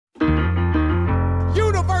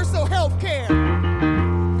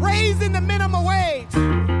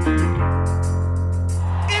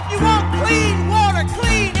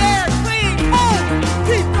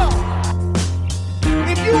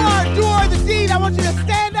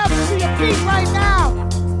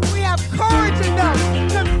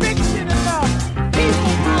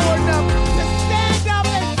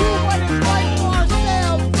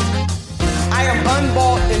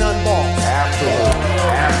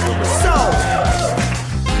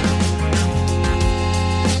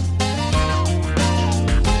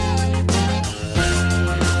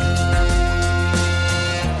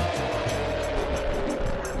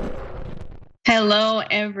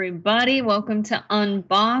everybody. Welcome to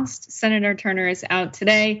Unbossed. Senator Turner is out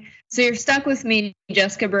today. So you're stuck with me,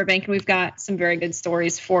 Jessica Burbank, and we've got some very good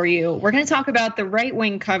stories for you. We're going to talk about the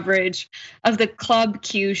right-wing coverage of the Club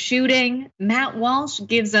Q shooting. Matt Walsh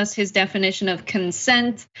gives us his definition of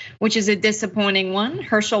consent, which is a disappointing one.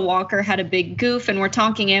 Herschel Walker had a big goof, and we're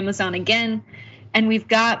talking Amazon again. And we've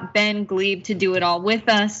got Ben Glebe to do it all with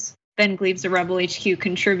us. Ben Glebe's a Rebel HQ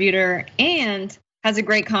contributor and has a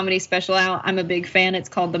great comedy special out. I'm a big fan. It's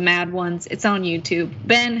called The Mad Ones. It's on YouTube.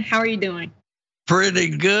 Ben, how are you doing?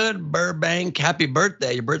 Pretty good, Burbank. Happy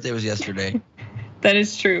birthday. Your birthday was yesterday. That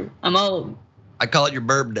is true. I'm old. I call it your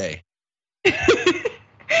burb day.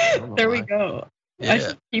 There we go. Yeah. I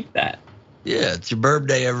should keep that. Yeah, it's your burb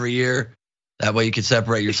day every year. That way you can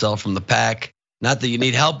separate yourself from the pack. Not that you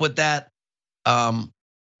need help with that.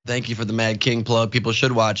 Thank you for the Mad King plug. People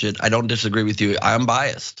should watch it. I don't disagree with you. I'm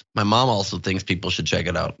biased. My mom also thinks people should check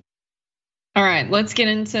it out. All right, let's get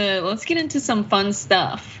into some fun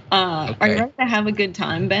stuff. Okay. Are you ready to have a good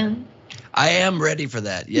time, Ben? I am ready for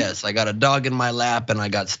that. Yes, I got a dog in my lap and I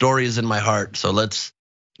got stories in my heart. So let's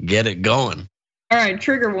get it going. All right,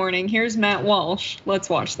 trigger warning. Here's Matt Walsh. Let's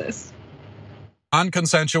watch this.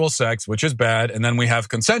 Non-consensual sex, which is bad, and then we have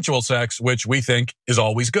consensual sex, which we think is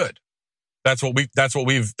always good. That's what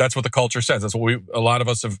the culture says. That's what a lot of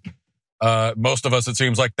us have, most of us, it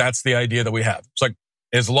seems like that's the idea that we have. It's like,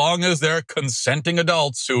 as long as they're consenting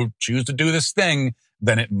adults who choose to do this thing,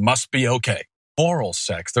 then it must be okay. Oral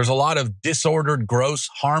sex. There's a lot of disordered, gross,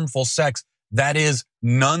 harmful sex that is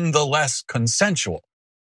nonetheless consensual.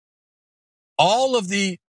 All of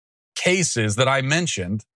the cases that I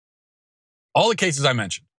mentioned,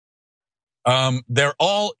 they're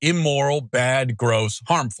all immoral, bad, gross,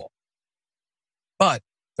 harmful. But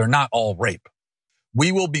they're not all rape.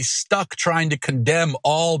 We will be stuck trying to condemn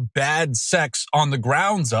all bad sex on the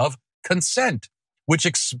grounds of consent, which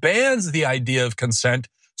expands the idea of consent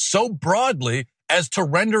so broadly as to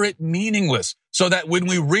render it meaningless, so that when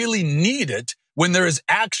we really need it, when there is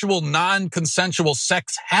actual non-consensual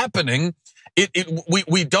sex happening,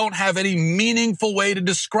 we don't have any meaningful way to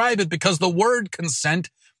describe it, because the word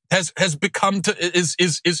consent has become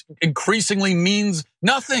is increasingly means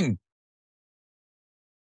nothing.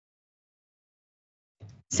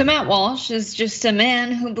 So Matt Walsh is just a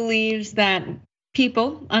man who believes that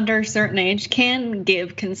people under a certain age can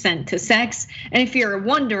give consent to sex. And if you're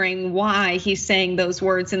wondering why he's saying those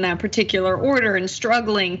words in that particular order and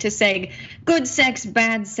struggling to say good sex,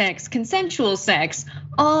 bad sex, consensual sex,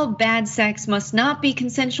 all bad sex must not be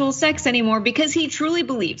consensual sex anymore, because he truly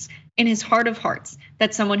believes in his heart of hearts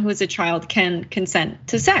that someone who is a child can consent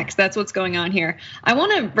to sex. That's what's going on here. I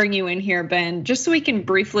want to bring you in here, Ben, just so we can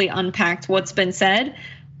briefly unpack what's been said.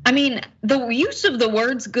 I mean, the use of the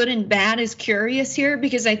words good and bad is curious here,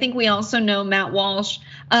 because I think we also know Matt Walsh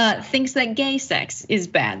thinks that gay sex is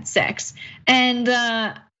bad sex. And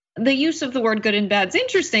the use of the word good and bad is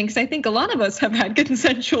interesting, because I think a lot of us have had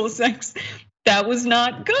consensual sex that was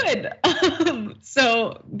not good.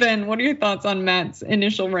 So Ben, what are your thoughts on Matt's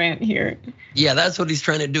initial rant here? Yeah, that's what he's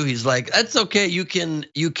trying to do. He's like, that's okay. You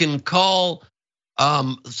can call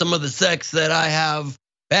some of the sex that I have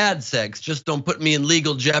bad sex, just don't put me in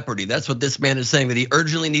legal jeopardy. That's what this man is saying, that he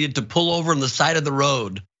urgently needed to pull over on the side of the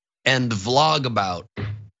road and vlog about.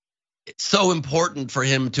 It's so important for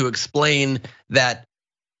him to explain that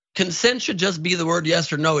consent should just be the word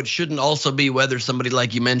yes or no. It shouldn't also be whether somebody,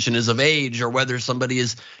 like you mentioned, is of age, or whether somebody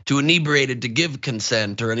is too inebriated to give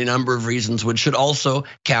consent, or any number of reasons which should also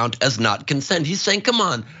count as not consent. He's saying, come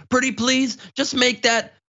on, pretty please, just make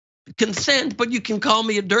that consent, but you can call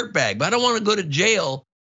me a dirtbag. But I don't want to go to jail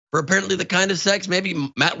for apparently the kind of sex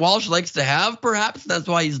maybe Matt Walsh likes to have, perhaps. That's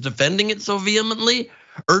why he's defending it so vehemently,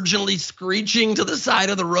 urgently screeching to the side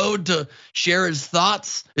of the road to share his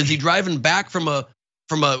thoughts. Is he driving back from a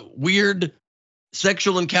weird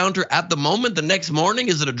sexual encounter at the moment? The next morning,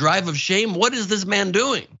 is it a drive of shame? What is this man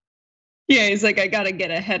doing? Yeah, he's like, I gotta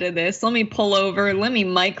get ahead of this. Let me pull over. Let me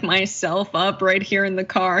mic myself up right here in the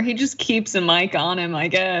car. He just keeps a mic on him, I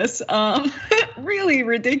guess. Really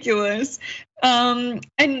ridiculous. And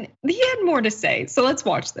he had more to say, so let's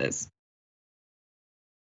watch this.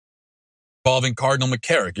 Involving Cardinal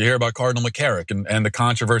McCarrick. You hear about Cardinal McCarrick and the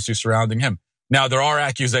controversy surrounding him. Now, there are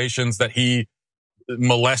accusations that he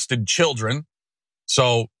molested children.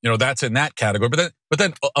 So, that's in that category. But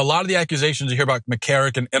then a lot of the accusations you hear about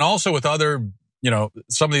McCarrick and also with other,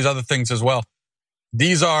 some of these other things as well.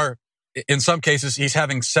 These are, in some cases, he's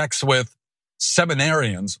having sex with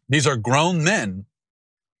seminarians. These are grown men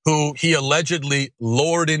who he allegedly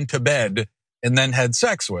lured into bed and then had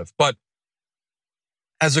sex with. But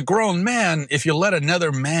as a grown man, if you let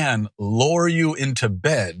another man lure you into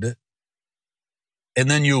bed and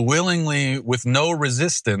then you willingly, with no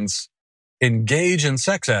resistance, engage in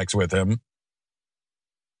sex acts with him,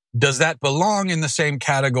 does that belong in the same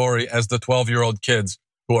category as the 12-year-old kids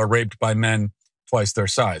who are raped by men twice their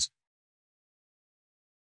size?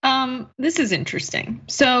 This is interesting.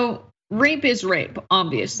 So rape is rape,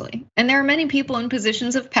 obviously. And there are many people in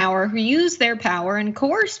positions of power who use their power and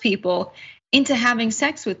coerce people into having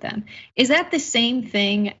sex with them. Is that the same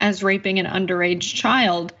thing as raping an underage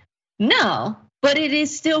child? No, but it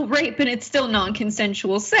is still rape and it's still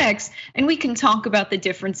non-consensual sex. And we can talk about the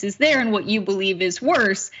differences there and what you believe is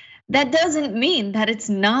worse. That doesn't mean that it's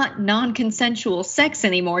not non-consensual sex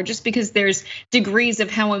anymore, just because there's degrees of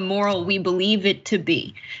how immoral we believe it to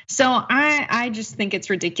be. So I just think it's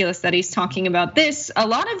ridiculous that he's talking about this. A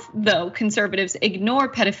lot of, though, conservatives ignore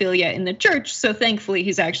pedophilia in the church, so thankfully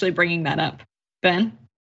he's actually bringing that up. Ben?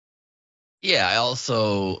 Yeah, I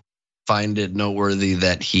also find it noteworthy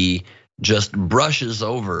that he just brushes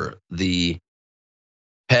over the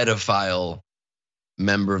pedophile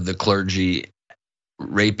member of the clergy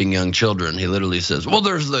raping young children. He literally says, well,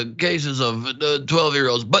 there's the cases of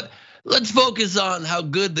 12-year-olds, but let's focus on how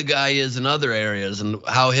good the guy is in other areas and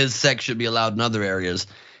how his sex should be allowed in other areas.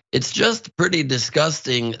 It's just pretty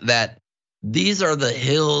disgusting that these are the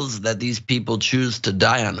hills that these people choose to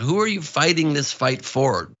die on. Who are you fighting this fight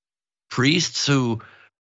for? Priests who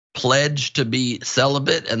pledge to be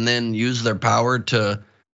celibate and then use their power to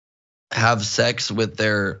have sex with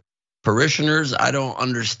their parishioners? I don't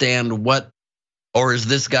understand what. Or is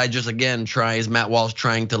this guy just, again, is Matt Walsh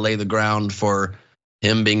trying to lay the ground for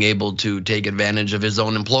him being able to take advantage of his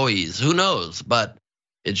own employees? Who knows? But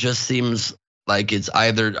it just seems like it's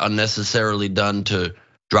either unnecessarily done to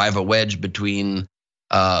drive a wedge between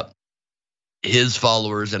his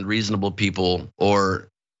followers and reasonable people, or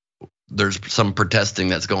there's some protesting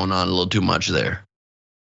that's going on a little too much there.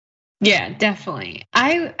 Yeah, definitely.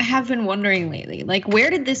 I have been wondering lately, like, where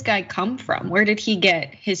did this guy come from? Where did he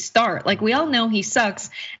get his start? Like, we all know he sucks.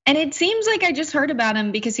 And it seems like I just heard about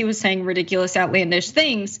him because he was saying ridiculous, outlandish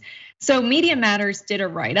things. So Media Matters did a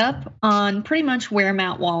write-up on pretty much where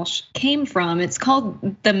Matt Walsh came from. It's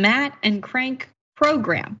called the Matt and Crank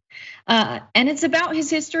Program. And it's about his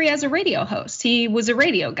history as a radio host. He was a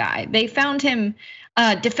radio guy. They found him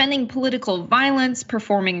defending political violence,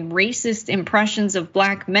 performing racist impressions of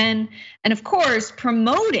Black men, and of course,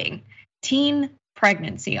 promoting teen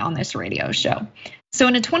pregnancy on this radio show. So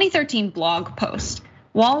in a 2013 blog post,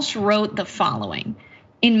 Walsh wrote the following: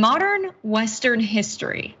 in modern Western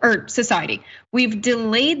history or society, we've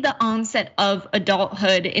delayed the onset of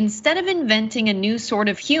adulthood instead of inventing a new sort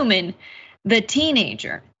of human, the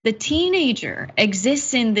teenager. The teenager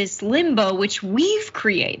exists in this limbo which we've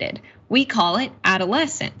created. We call it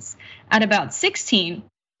adolescence. At about 16,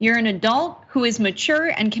 you're an adult who is mature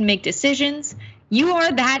and can make decisions. You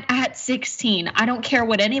are that at 16. I don't care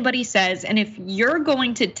what anybody says. And if you're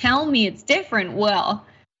going to tell me it's different, well,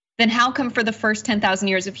 then how come for the first 10,000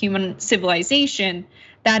 years of human civilization,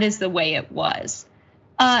 that is the way it was?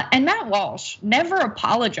 And Matt Walsh never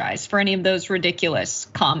apologized for any of those ridiculous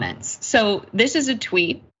comments. So this is a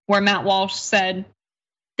tweet where Matt Walsh said,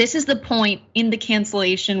 this is the point in the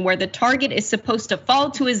cancellation where the target is supposed to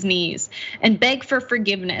fall to his knees and beg for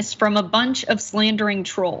forgiveness from a bunch of slandering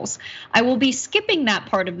trolls. I will be skipping that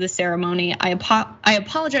part of the ceremony. I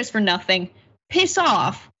apologize for nothing. Piss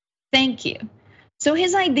off. Thank you. So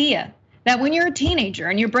his idea that when you're a teenager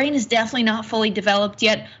and your brain is definitely not fully developed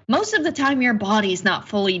yet, most of the time your body's not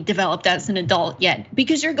fully developed as an adult yet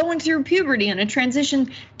because you're going through puberty and a transition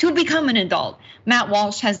to become an adult. Matt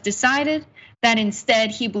Walsh has decided that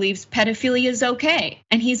instead he believes pedophilia is okay.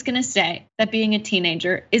 And he's gonna say that being a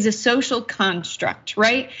teenager is a social construct,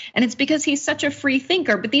 right? And it's because he's such a free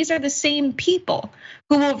thinker, but these are the same people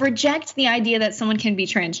who will reject the idea that someone can be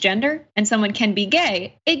transgender and someone can be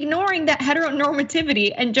gay, ignoring that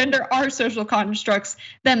heteronormativity and gender are social constructs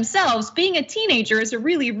themselves. Being a teenager is a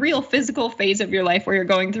really real physical phase of your life where you're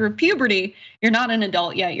going through puberty. You're not an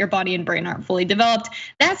adult yet, your body and brain aren't fully developed.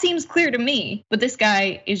 That seems clear to me, but this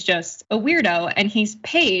guy is just a weirdo and he's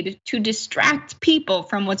paid to distract people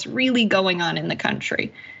from what's really going on in the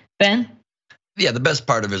country. Ben? Yeah, the best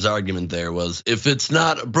part of his argument there was, if it's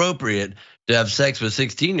not appropriate to have sex with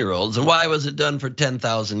 16-year-olds, and why was it done for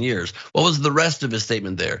 10,000 years? What was the rest of his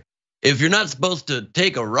statement there? If you're not supposed to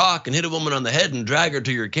take a rock and hit a woman on the head and drag her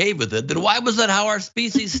to your cave with it, then why was that how our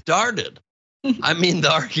species started? I mean,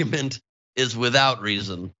 the argument is without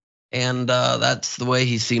reason, and that's the way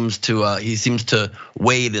he seems to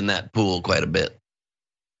wade in that pool quite a bit.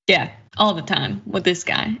 Yeah, all the time with this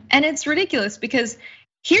guy. And it's ridiculous because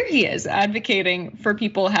here he is advocating for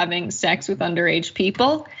people having sex with underage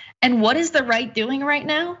people. And what is the right doing right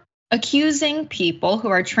now? Accusing people who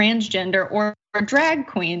are transgender or drag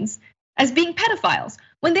queens as being pedophiles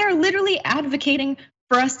when they're literally advocating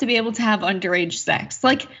for us to be able to have underage sex.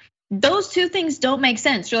 Like, those two things don't make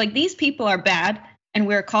sense. You're like, these people are bad and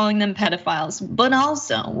we're calling them pedophiles. But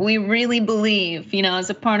also, we really believe, as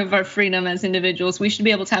a part of our freedom as individuals, we should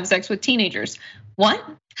be able to have sex with teenagers. What?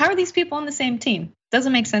 How are these people on the same team?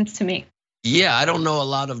 Doesn't make sense to me. Yeah, I don't know a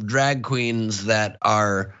lot of drag queens that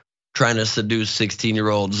are trying to seduce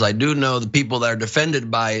 16-year-olds. I do know the people that are defended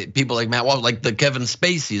by people like Matt Walsh, like the Kevin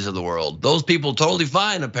Spaceys of the world. Those people totally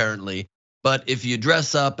fine, apparently. But if you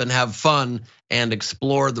dress up and have fun and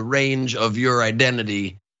explore the range of your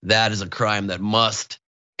identity, that is a crime that must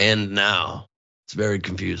end now. It's very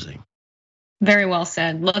confusing. Very well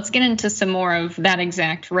said. Let's get into some more of that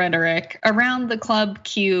exact rhetoric around the Club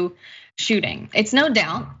Q shooting. It's no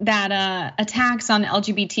doubt that attacks on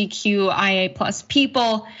LGBTQIA plus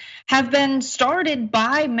people have been started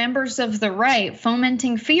by members of the right,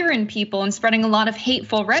 fomenting fear in people and spreading a lot of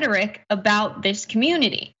hateful rhetoric about this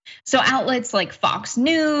community. So outlets like Fox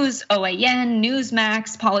News, OAN,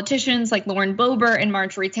 Newsmax, politicians like Lauren Boebert and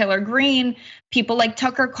Marjorie Taylor Greene, people like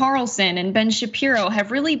Tucker Carlson and Ben Shapiro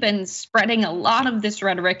have really been spreading a lot of this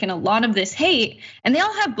rhetoric and a lot of this hate, and they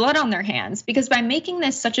all have blood on their hands because by making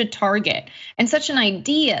this such a target and such an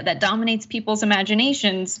idea that dominates people's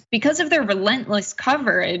imaginations because of their relentless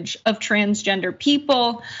coverage of transgender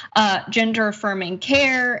people, gender affirming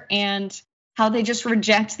care, and how they just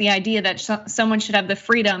reject the idea that someone should have the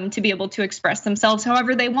freedom to be able to express themselves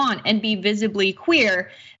however they want and be visibly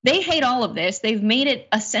queer. They hate all of this. They've made it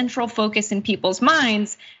a central focus in people's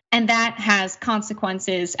minds, and that has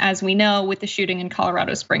consequences, as we know, with the shooting in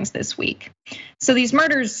Colorado Springs this week. So these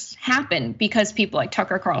murders happen because people like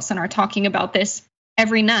Tucker Carlson are talking about this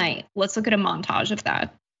every night. Let's look at a montage of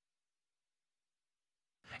that.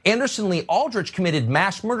 Anderson Lee Aldrich committed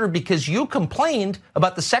mass murder because you complained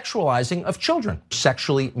about the sexualizing of children,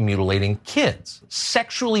 sexually mutilating kids,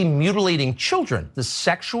 sexually mutilating children, the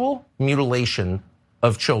sexual mutilation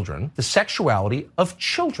of children, the sexuality of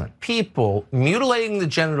children, people mutilating the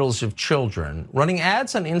genitals of children, running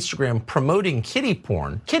ads on Instagram promoting kiddie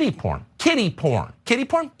porn.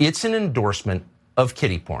 It's an endorsement of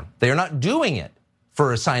kiddie porn. They are not doing it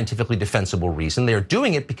for a scientifically defensible reason. They're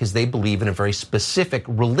doing it because they believe in a very specific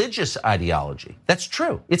religious ideology. That's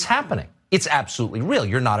true. It's happening. It's absolutely real.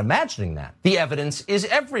 You're not imagining that. The evidence is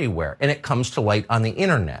everywhere, and it comes to light on the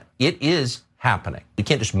internet. It is happening. You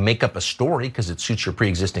can't just make up a story because it suits your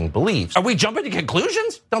pre-existing beliefs. Are we jumping to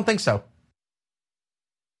conclusions? Don't think so.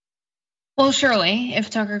 Well, surely, if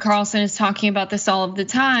Tucker Carlson is talking about this all of the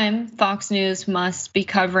time, Fox News must be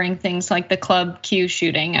covering things like the Club Q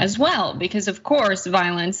shooting as well, because of course,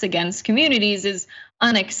 violence against communities is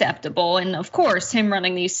unacceptable. And of course, him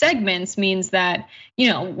running these segments means that,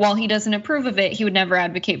 while he doesn't approve of it, he would never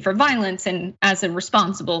advocate for violence. And as a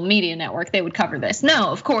responsible media network, they would cover this. No,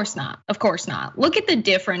 of course not. Of course not. Look at the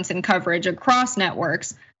difference in coverage across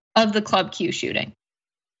networks of the Club Q shooting.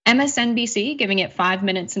 MSNBC giving it 5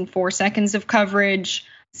 minutes and 4 seconds of coverage,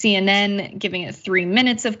 CNN giving it 3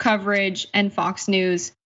 minutes of coverage, and Fox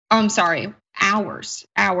News, hours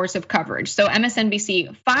of coverage. So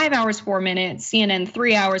MSNBC 5 hours, 4 minutes, CNN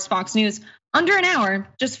 3 hours, Fox News under an hour,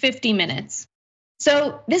 just 50 minutes.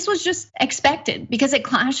 So this was just expected because it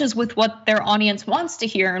clashes with what their audience wants to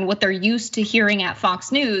hear and what they're used to hearing at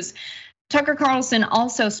Fox News. Tucker Carlson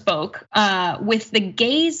also spoke with the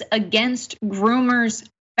Gays Against Groomers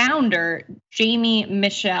founder, Jamie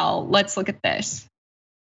Michelle. Let's look at this.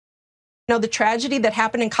 The tragedy that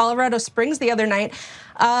happened in Colorado Springs the other night,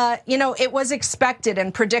 it was expected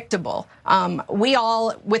and predictable. We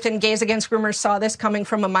all within Gays Against Groomers saw this coming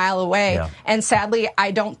from a mile away. Yeah. And sadly,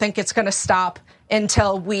 I don't think it's going to stop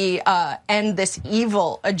until we end this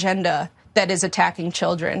evil agenda that is attacking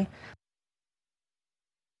children.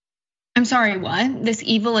 I'm sorry, what? This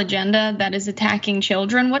evil agenda that is attacking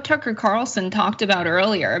children? What Tucker Carlson talked about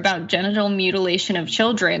earlier about genital mutilation of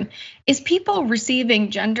children is people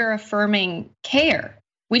receiving gender affirming care.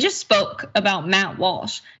 We just spoke about Matt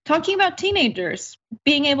Walsh talking about teenagers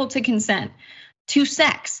being able to consent to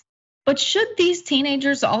sex. But should these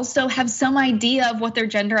teenagers also have some idea of what their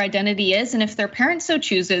gender identity is? And if their parents so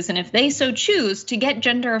chooses, and if they so choose to get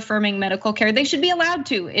gender affirming medical care, they should be allowed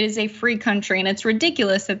to. It is a free country, and it's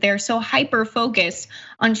ridiculous that they're so hyper focused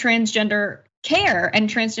on transgender care and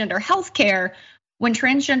transgender health care when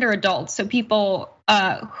transgender adults, so people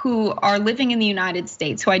who are living in the United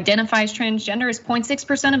States, who identify as transgender, is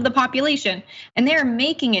 0.6% of the population. And they're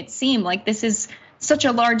making it seem like this is such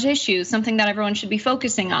a large issue, something that everyone should be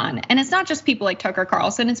focusing on. And it's not just people like Tucker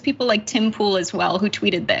Carlson, it's people like Tim Pool as well who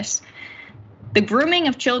tweeted this. The grooming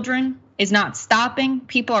of children is not stopping.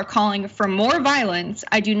 People are calling for more violence.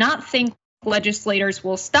 I do not think legislators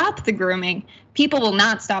will stop the grooming. People will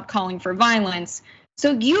not stop calling for violence.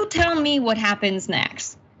 So you tell me what happens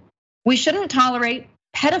next. We shouldn't tolerate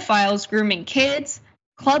pedophiles grooming kids.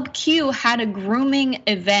 Club Q had a grooming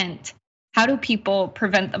event. How do people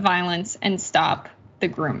prevent the violence and stop the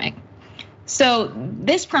grooming? So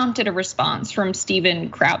this prompted a response from Steven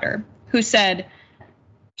Crowder, who said,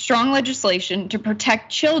 strong legislation to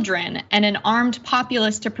protect children and an armed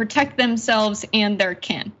populace to protect themselves and their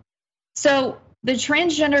kin. So the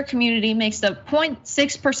transgender community makes up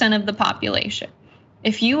 0.6% of the population.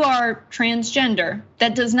 If you are transgender,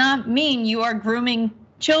 that does not mean you are grooming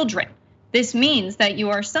children. This means that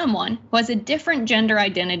you are someone who has a different gender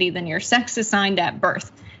identity than your sex assigned at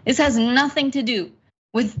birth. This has nothing to do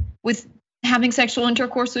with having sexual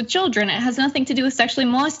intercourse with children. It has nothing to do with sexually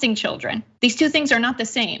molesting children. These two things are not the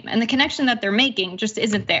same, and the connection that they're making just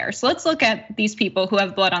isn't there. So let's look at these people who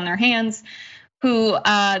have blood on their hands, who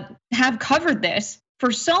have covered this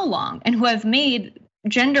for so long, and who have made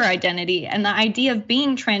gender identity and the idea of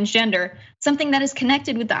being transgender something that is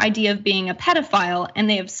connected with the idea of being a pedophile, and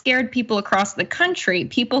they have scared people across the country,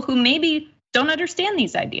 people who maybe don't understand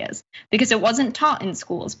these ideas because it wasn't taught in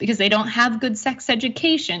schools, because they don't have good sex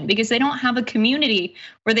education, because they don't have a community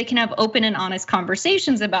where they can have open and honest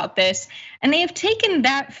conversations about this. And they have taken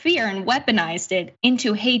that fear and weaponized it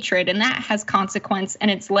into hatred, and that has consequence, and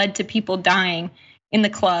it's led to people dying in the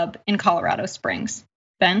club in Colorado Springs.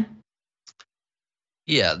 Ben?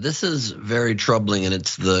 Yeah, this is very troubling, and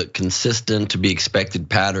it's the consistent to be expected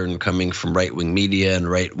pattern coming from right-wing media and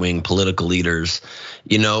right-wing political leaders.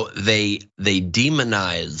 You know, they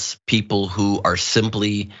demonize people who are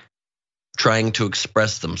simply trying to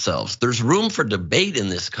express themselves. There's room for debate in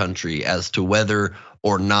this country as to whether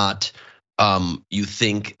or not you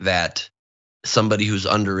think that somebody who's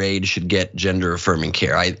underage should get gender affirming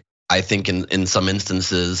care. I think in some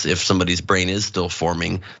instances, if somebody's brain is still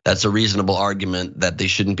forming, that's a reasonable argument that they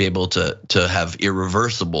shouldn't be able to have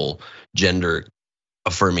irreversible gender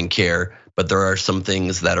affirming care. But there are some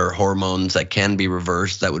things that are hormones that can be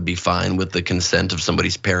reversed that would be fine with the consent of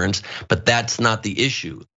somebody's parents. But that's not the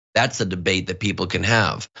issue. That's a debate that people can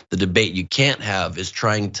have. The debate you can't have is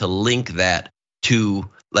trying to link that to,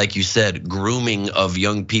 like you said, grooming of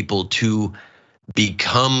young people to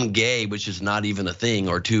become gay, which is not even a thing,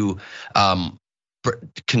 or to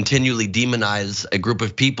continually demonize a group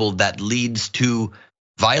of people that leads to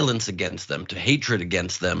violence against them, to hatred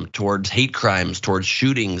against them, towards hate crimes, towards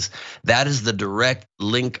shootings. That is the direct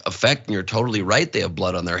link effect, and you're totally right, they have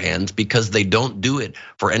blood on their hands because they don't do it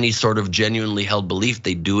for any sort of genuinely held belief.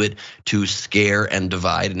 They do it to scare and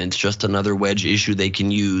divide, and it's just another wedge issue they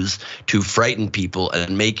can use to frighten people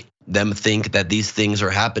and make them think that these things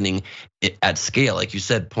are happening at scale. Like you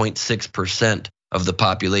said, 0.6% of the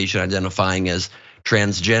population identifying as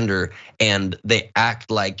transgender, and they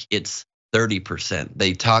act like it's 30%.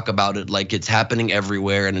 They talk about it like it's happening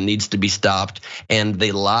everywhere and it needs to be stopped. And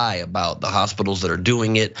they lie about the hospitals that are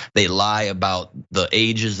doing it. They lie about the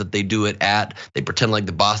ages that they do it at. They pretend like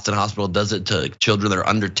the Boston Hospital does it to children that are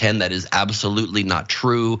under 10. That is absolutely not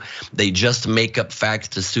true. They just make up facts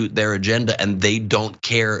to suit their agenda, and they don't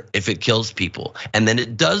care if it kills people. And then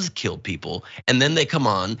it does kill people. And then they come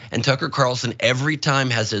on, and Tucker Carlson every time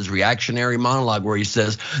has his reactionary monologue where he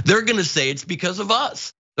says, they're gonna say it's because of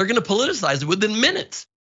us. They're gonna politicize it within minutes,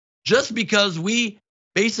 just because we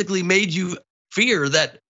basically made you fear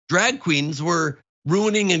that drag queens were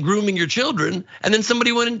ruining and grooming your children, and then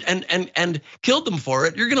somebody went and killed them for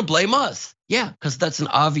it. You're gonna blame us. Yeah, because that's an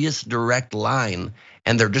obvious direct line,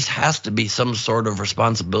 and there just has to be some sort of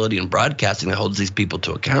responsibility in broadcasting that holds these people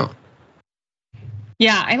to account.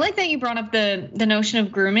 Yeah, I like that you brought up the notion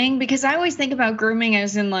of grooming, because I always think about grooming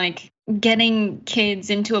as in like getting kids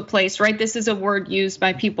into a place, right? This is a word used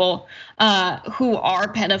by people who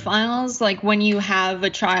are pedophiles. Like when you have a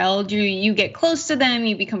child, you get close to them,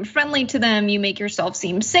 you become friendly to them, you make yourself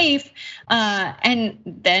seem safe, and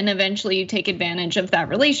then eventually you take advantage of that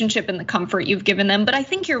relationship and the comfort you've given them. But I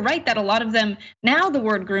think you're right that a lot of them, now the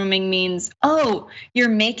word grooming means, oh, you're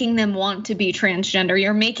making them want to be transgender,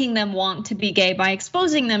 you're making them want to be gay by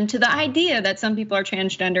exposing them to the idea that some people are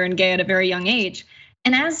transgender and gay at a very young age.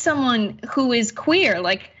 And as someone who is queer,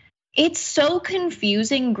 like it's so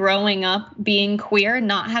confusing growing up being queer,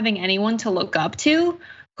 not having anyone to look up to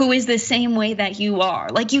who is the same way that you are.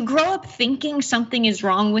 Like, you grow up thinking something is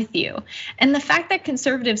wrong with you. And the fact that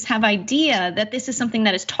conservatives have idea that this is something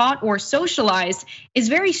that is taught or socialized is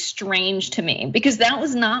very strange to me, because that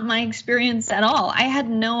was not my experience at all. I had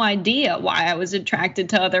no idea why I was attracted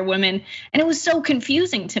to other women, and it was so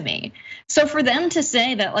confusing to me. So for them to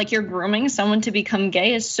say that like you're grooming someone to become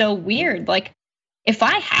gay is so weird. Like, if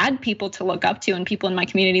I had people to look up to and people in my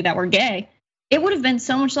community that were gay, it would have been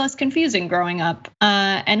so much less confusing growing up.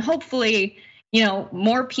 And hopefully,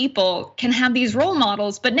 more people can have these role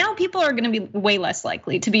models, but now people are gonna be way less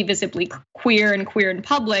likely to be visibly queer and queer in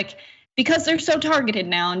public because they're so targeted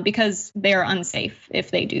now and because they're unsafe if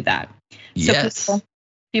they do that. Yes, so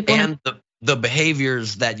people and the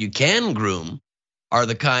behaviors that you can groom are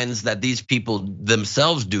the kinds that these people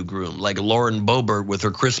themselves do groom, like Lauren Boebert with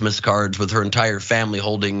her Christmas cards with her entire family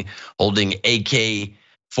holding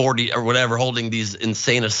AK-40 or whatever, holding these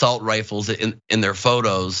insane assault rifles in their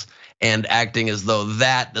photos and acting as though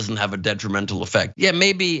that doesn't have a detrimental effect. Yeah,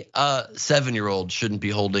 maybe a 7-year-old shouldn't be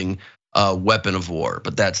holding a weapon of war,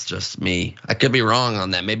 but that's just me. I could be wrong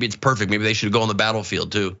on that. Maybe it's perfect. Maybe they should go on the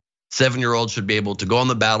battlefield too. 7-year-olds should be able to go on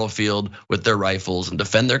the battlefield with their rifles and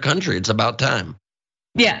defend their country. It's about time.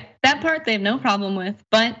 Yeah, that part they have no problem with.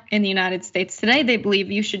 But in the United States today, they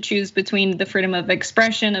believe you should choose between the freedom of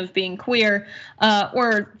expression of being queer,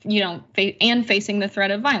 or and facing the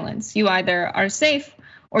threat of violence. You either are safe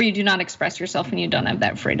or you do not express yourself and you don't have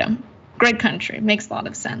that freedom. Great country, makes a lot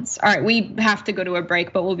of sense. All right, we have to go to a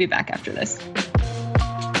break, but we'll be back after this.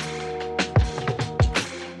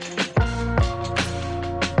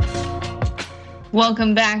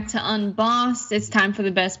 Welcome back to Unbossed. It's time for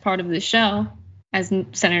the best part of the show, as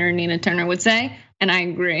Senator Nina Turner would say, and I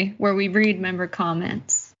agree, where we read member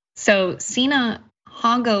comments. So Sina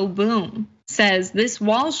Hago Boom says, this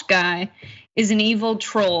Walsh guy is an evil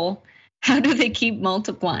troll. How do they keep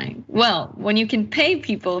multiplying? Well, when you can pay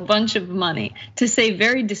people a bunch of money to say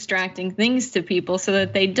very distracting things to people so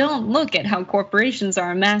that they don't look at how corporations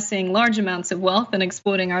are amassing large amounts of wealth and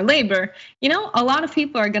exploiting our labor, a lot of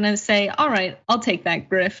people are gonna say, all right, I'll take that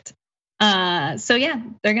grift. So yeah,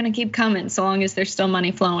 they're gonna keep coming so long as there's still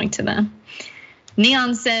money flowing to them.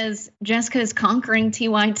 Neon says Jessica is conquering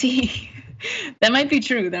TYT. That might be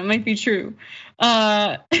true. That might be true.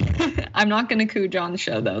 I'm not gonna cooge on the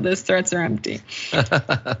show though. Those threats are empty.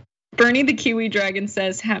 Bernie the Kiwi Dragon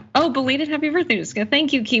says, belated happy birthday, Jessica.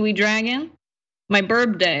 Thank you, Kiwi Dragon. My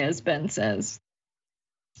birthday, as Ben says.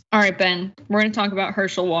 All right, Ben, we're gonna talk about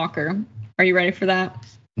Herschel Walker. Are you ready for that?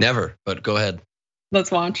 Never, but go ahead. Let's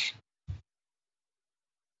watch.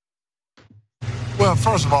 Well,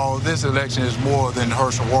 first of all, this election is more than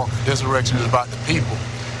Herschel Walker. This election is about the people.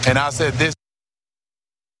 And I said this.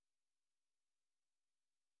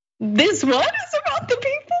 This what is about the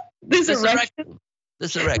people? This erection?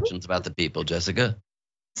 This erection's about the people, Jessica.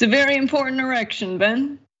 It's a very important erection,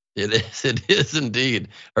 Ben. It is indeed.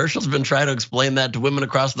 Herschel's been trying to explain that to women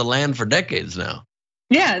across the land for decades now.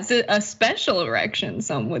 Yeah, it's a special erection,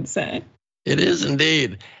 some would say. It is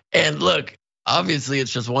indeed. And look, obviously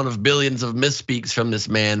it's just one of billions of misspeaks from this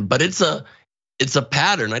man, but it's a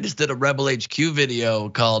pattern. I just did a Rebel HQ video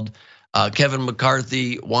called Kevin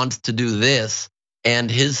McCarthy Wants to Do This,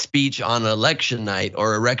 and his speech on election night,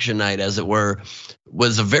 or erection night as it were,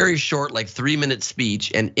 was a very short, like 3-minute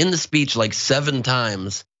speech. And in the speech, like 7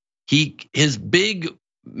 times, his big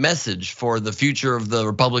message for the future of the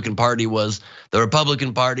Republican Party was the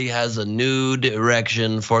Republican Party has a new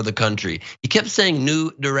direction for the country. He kept saying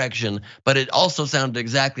new direction, but it also sounded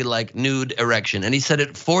exactly like nude erection. And he said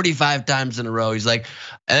it 45 times in a row. He's like,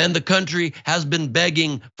 and the country has been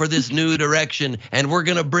begging for this new direction and we're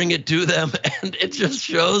gonna bring it to them. And it just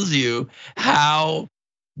shows you how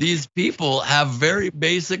these people have very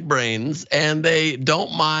basic brains and they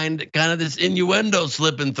don't mind kind of this innuendo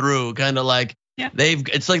slipping through, kind of like, yeah.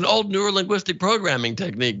 It's like an old neurolinguistic programming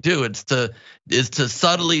technique too. It's to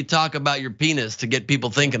subtly talk about your penis to get people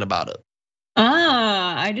thinking about it.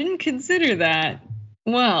 I didn't consider that.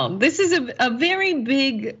 Well, this is a very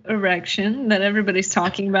big erection that everybody's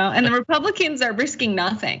talking about, and the Republicans are risking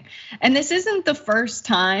nothing. And this isn't the first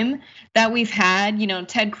time that we've had,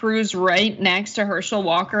 Ted Cruz right next to Herschel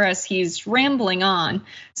Walker as he's rambling on.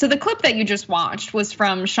 So the clip that you just watched was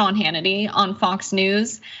from Sean Hannity on Fox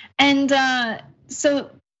News, and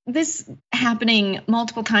so this happening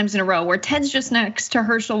multiple times in a row where Ted's just next to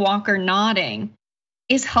Herschel Walker nodding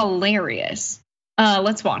is hilarious.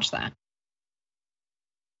 Let's watch that.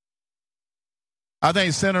 I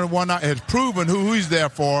think Senator Warnock has proven who he's there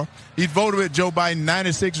for. He's voted with Joe Biden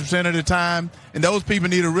 96% of the time, and those people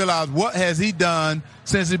need to realize what has he done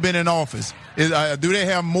since he's been in office. Do they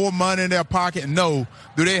have more money in their pocket? No.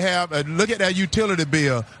 Do they have, look at that utility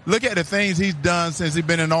bill. Look at the things he's done since he's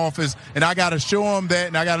been in office. And I got to show them that,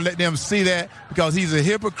 and I got to let them see that, because he's a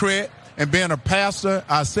hypocrite. And being a pastor,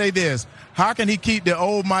 I say this: how can he keep the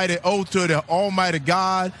almighty oath to the almighty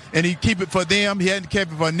God, and he keep it for them? He hasn't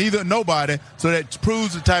kept it for nobody. So that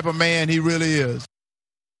proves the type of man he really is.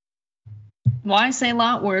 Why say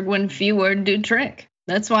lot word when few word do trick?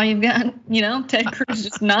 That's why you've got, Ted Cruz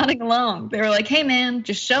just nodding along. They were like, hey man,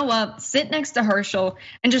 just show up, sit next to Herschel,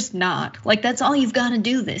 and just nod. Like, that's all you've got to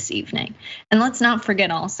do this evening. And let's not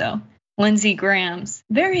forget also Lindsey Graham's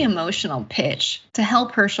very emotional pitch to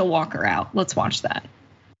help Herschel Walker out. Let's watch that.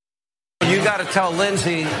 You got to tell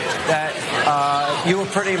Lindsey that you were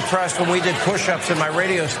pretty impressed when we did push-ups in my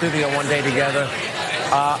radio studio one day together.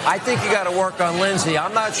 I think you got to work on Lindsey.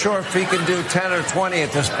 I'm not sure if he can do 10 or 20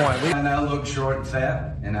 at this point. And I look short and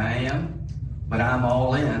fat, and I am, but I'm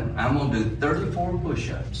all in. I'm going to do 34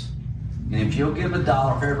 push-ups. And if you'll give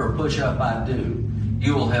 $1 for every push-up I do,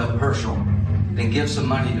 you will help Herschel. Then give some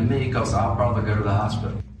money to me, because I'll probably go to the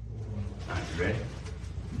hospital. Are you ready?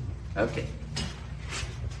 Okay.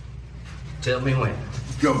 Tell me when.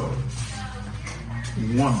 Go.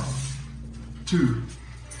 1, 2,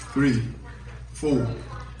 3, 4,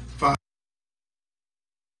 5.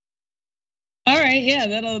 All right, yeah,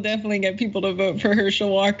 that'll definitely get people to vote for Herschel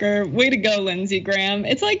Walker. Way to go, Lindsey Graham.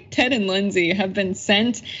 It's like Ted and Lindsey have been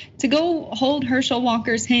sent to go hold Herschel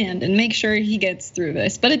Walker's hand and make sure he gets through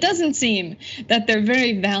this. But it doesn't seem that their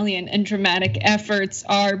very valiant and dramatic efforts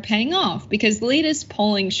are paying off, because the latest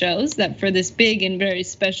polling shows that for this big and very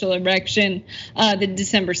special election, the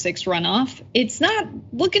December 6th runoff, it's not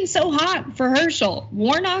looking so hot for Herschel.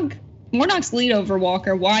 Warnock's lead over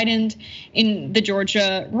Walker widened in the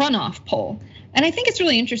Georgia runoff poll. And I think it's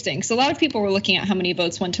really interesting, because a lot of people were looking at how many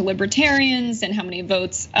votes went to libertarians and how many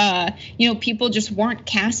votes, people just weren't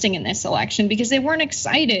casting in this election because they weren't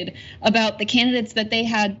excited about the candidates that they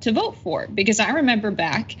had to vote for. Because I remember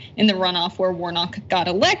back in the runoff where Warnock got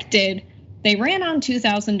elected, they ran on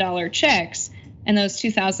 $2,000 checks. And those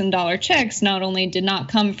 $2,000 checks not only did not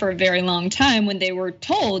come for a very long time when they were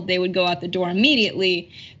told they would go out the door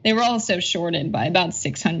immediately, they were also shorted by about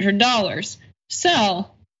 $600. So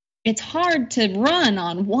it's hard to run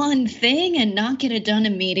on one thing and not get it done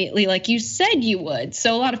immediately like you said you would.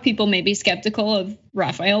 So a lot of people may be skeptical of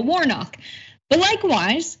Raphael Warnock. But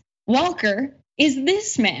likewise, Walker is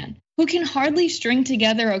this man who can hardly string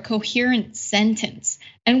together a coherent sentence.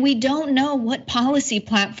 And we don't know what policy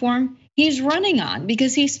platform he's running on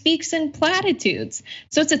because he speaks in platitudes.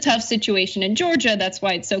 So it's a tough situation in Georgia. That's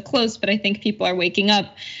why it's so close. But I think people are waking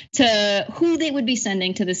up to who they would be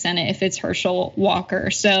sending to the Senate if it's Herschel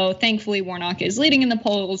Walker. So thankfully, Warnock is leading in the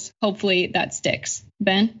polls. Hopefully that sticks.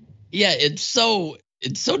 Ben? Yeah, it's so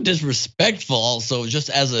disrespectful also, just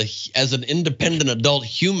as an independent adult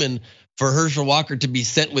human, for Herschel Walker to be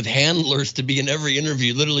sent with handlers to be in every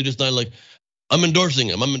interview, literally just not like, I'm endorsing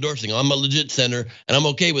him. I'm a legit senator, and I'm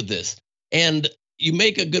okay with this. And you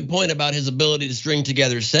make a good point about his ability to string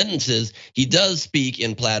together sentences. He does speak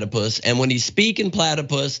in platypus, and when he speaks in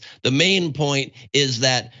platypus, the main point is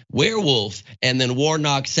that werewolf and then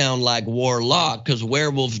Warnock sound like warlock, because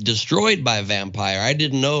werewolf destroyed by vampire. I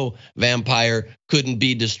didn't know vampire couldn't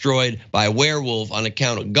be destroyed by werewolf on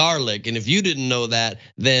account of garlic. And if you didn't know that,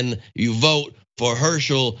 then you vote for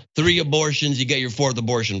Herschel. 3 abortions, you get your 4th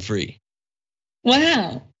abortion free.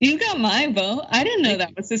 Wow, you got my vote. I didn't know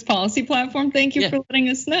that was his policy platform. Thank you for letting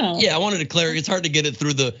us know. Yeah, I wanted to clarify. It's hard to get it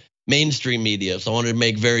through the mainstream media, so I wanted to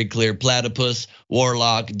make very clear: platypus,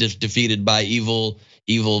 warlock, defeated by evil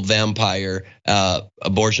vampire,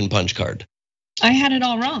 abortion punch card. I had it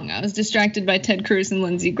all wrong. I was distracted by Ted Cruz and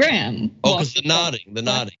Lindsey Graham. Oh, because the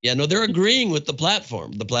nodding. Yeah, no, they're agreeing with the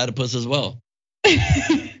platform, the platypus as well.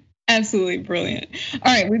 Absolutely brilliant.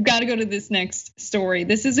 All right, we've got to go to this next story.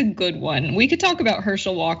 This is a good one. We could talk about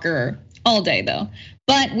Herschel Walker all day though,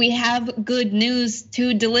 but we have good news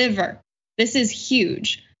to deliver. This is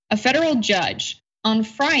huge. A federal judge on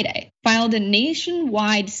Friday filed a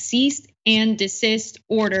nationwide cease and desist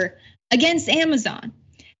order against Amazon.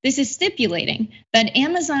 This is stipulating that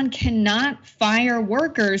Amazon cannot fire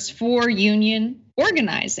workers for union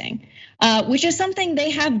organizing, which is something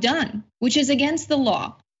they have done, which is against the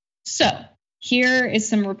law. So here is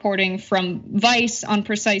some reporting from Vice on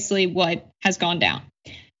precisely what has gone down.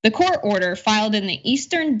 The court order filed in the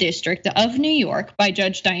Eastern District of New York by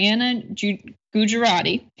Judge Diana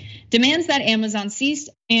Gujarati demands that Amazon cease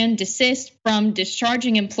and desist from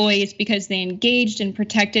discharging employees because they engaged in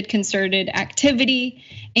protected concerted activity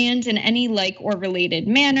and in any like or related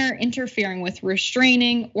manner interfering with,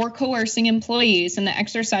 restraining, or coercing employees in the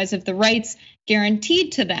exercise of the rights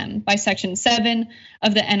guaranteed to them by Section 7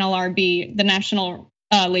 of the NLRB, the National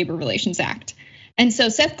Labor Relations Act. And so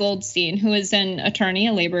Seth Goldstein, who is an attorney,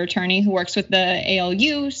 a labor attorney who works with the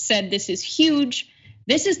ALU, said this is huge.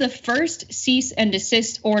 This is the first cease and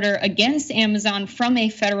desist order against Amazon from a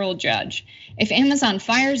federal judge. If Amazon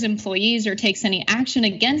fires employees or takes any action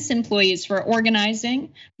against employees for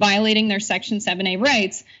organizing, violating their Section 7A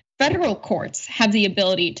rights, federal courts have the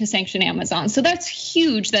ability to sanction Amazon. So that's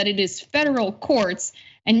huge that it is federal courts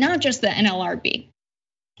and not just the NLRB.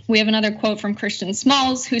 We have another quote from Christian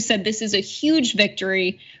Smalls, who said this is a huge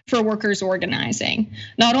victory for workers organizing.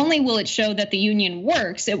 Not only will it show that the union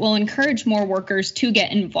works, it will encourage more workers to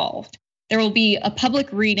get involved. There will be a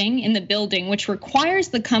public reading in the building, which requires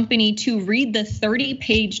the company to read the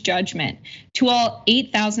 30-page judgment to all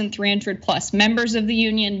 8,300 plus members of the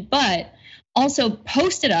union, but also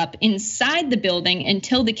post it up inside the building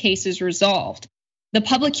until the case is resolved. The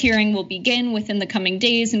public hearing will begin within the coming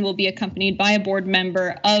days and will be accompanied by a board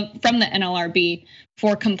member from the NLRB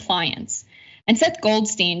for compliance. And Seth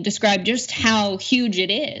Goldstein described just how huge it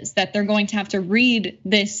is that they're going to have to read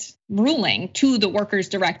this ruling to the workers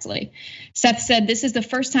directly. Seth said this is the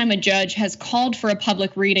first time a judge has called for a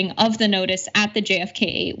public reading of the notice at the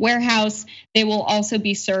JFK warehouse. They will also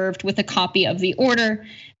be served with a copy of the order.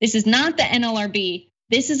 This is not the NLRB.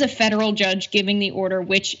 This is a federal judge giving the order,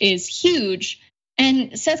 which is huge.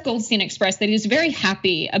 And Seth Goldstein expressed that he was very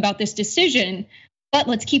happy about this decision, but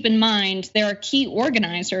let's keep in mind there are key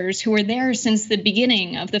organizers who were there since the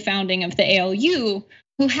beginning of the founding of the ALU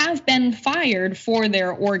who have been fired for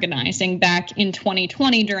their organizing back in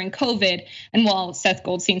 2020 during COVID. And while Seth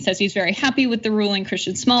Goldstein says he's very happy with the ruling,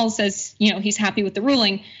 Christian Smalls says, he's happy with the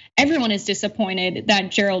ruling. Everyone is disappointed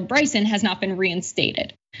that Gerald Bryson has not been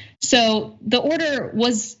reinstated. So the order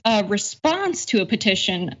was a response to a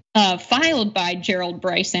petition filed by Gerald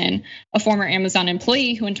Bryson, a former Amazon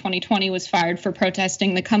employee who in 2020 was fired for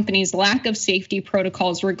protesting the company's lack of safety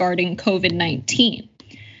protocols regarding COVID-19.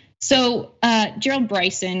 So Gerald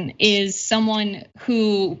Bryson is someone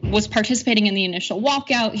who was participating in the initial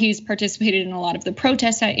walkout. He's participated in a lot of the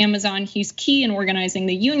protests at Amazon. He's key in organizing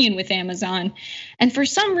the union with Amazon. And for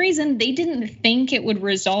some reason, they didn't think it would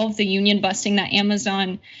resolve the union busting that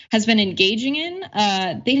Amazon has been engaging in.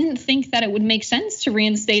 They didn't think that it would make sense to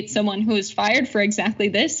reinstate someone who was fired for exactly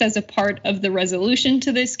this as a part of the resolution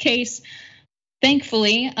to this case.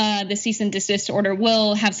 Thankfully, the cease and desist order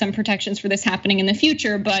will have some protections for this happening in the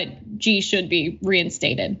future, but G should be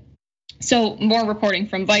reinstated. So more reporting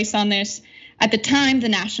from Vice on this. At the time, the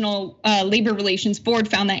National Labor Relations Board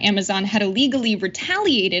found that Amazon had illegally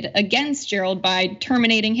retaliated against Gerald by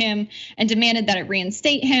terminating him and demanded that it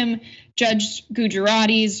reinstate him. Judge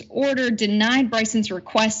Gujarati's order denied Bryson's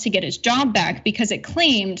request to get his job back because it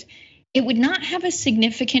claimed it would not have a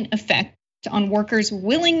significant effect on workers'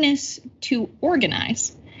 willingness to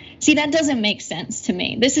organize. See, that doesn't make sense to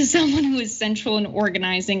me. This is someone who is central in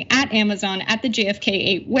organizing at Amazon at the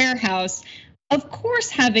JFK warehouse. Of course,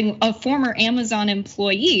 having a former Amazon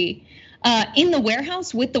employee in the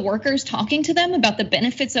warehouse with the workers talking to them about the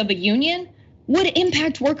benefits of a union would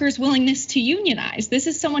impact workers' willingness to unionize. This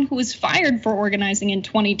is someone who was fired for organizing in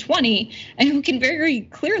 2020 and who can very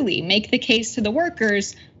clearly make the case to the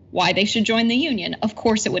workers why they should join the union. Of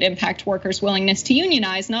course, it would impact workers' willingness to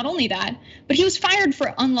unionize. Not only that, but he was fired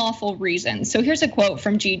for unlawful reasons. So here's a quote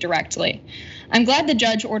from G directly. I'm glad the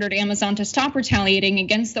judge ordered Amazon to stop retaliating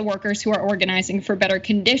against the workers who are organizing for better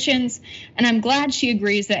conditions. And I'm glad she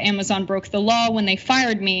agrees that Amazon broke the law when they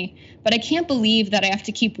fired me, but I can't believe that I have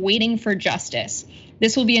to keep waiting for justice.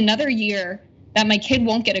 This will be another year that my kid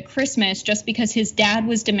won't get a Christmas just because his dad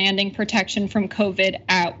was demanding protection from COVID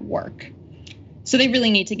at work. So they really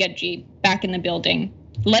need to get G back in the building,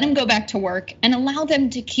 let him go back to work, and allow them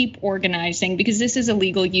to keep organizing because this is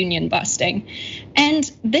illegal union busting.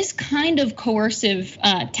 And this kind of coercive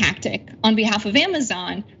tactic on behalf of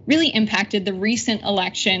Amazon really impacted the recent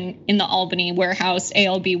election in the Albany warehouse.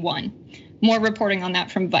 ALB won. More reporting on that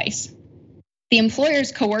from Vice. The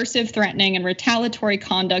employer's coercive, threatening, and retaliatory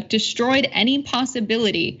conduct destroyed any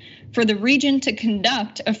possibility for the region to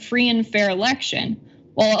conduct a free and fair election,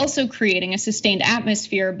 while also creating a sustained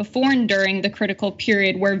atmosphere before and during the critical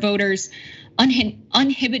period where voters'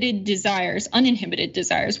 uninhibited desires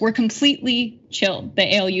were completely chilled,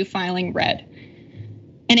 the ALU filing read.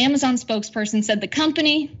 An Amazon spokesperson said the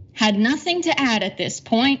company had nothing to add at this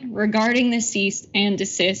point regarding the cease and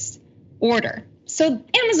desist order. So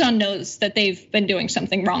Amazon knows that they've been doing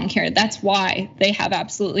something wrong here. That's why they have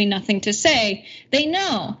absolutely nothing to say. They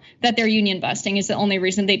know that their union busting is the only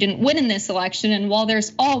reason they didn't win in this election. And while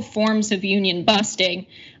there's all forms of union busting,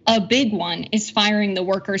 a big one is firing the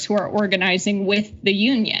workers who are organizing with the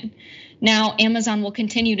union. Now, Amazon will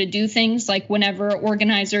continue to do things like whenever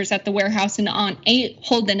organizers at the warehouse and on 8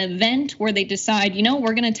 hold an event where they decide,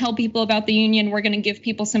 we're going to tell people about the union, we're going to give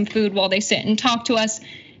people some food while they sit and talk to us.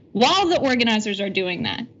 While the organizers are doing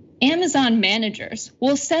that, Amazon managers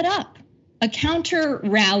will set up a counter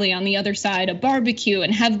rally on the other side, a barbecue,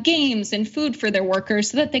 and have games and food for their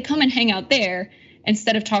workers so that they come and hang out there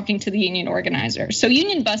instead of talking to the union organizers. So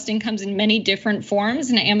union busting comes in many different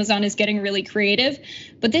forms, and Amazon is getting really creative.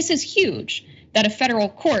 But this is huge, that a federal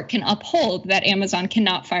court can uphold that Amazon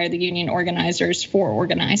cannot fire the union organizers for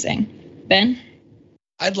organizing. Ben?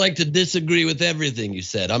 I'd like to disagree with everything you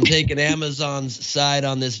said. I'm taking Amazon's side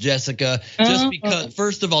on this, Jessica. Just because,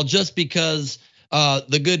 first of all,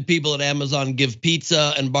 the good people at Amazon give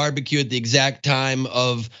pizza and barbecue at the exact time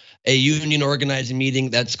of a union organizing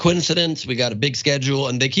meeting. That's coincidence. We got a big schedule,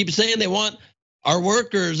 and they keep saying they want our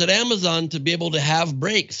workers at Amazon to be able to have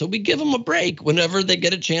breaks. So we give them a break whenever they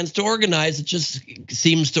get a chance to organize. It just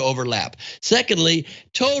seems to overlap. Secondly,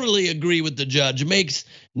 totally agree with the judge. It makes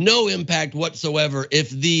no impact whatsoever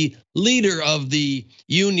if the leader of the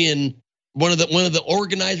union, one of the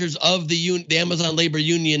organizers of the Amazon labor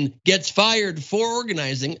union, gets fired for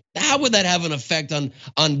organizing. How would that have an effect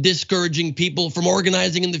on discouraging people from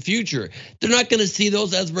organizing in the future? They're not going to see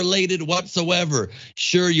those as related whatsoever.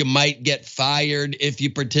 Sure, you might get fired if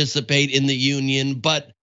you participate in the union,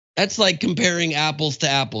 but that's like comparing apples to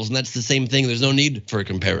apples, and that's the same thing. There's no need for a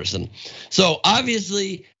comparison. So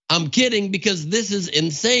obviously, I'm kidding, because this is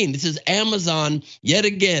insane. This is Amazon yet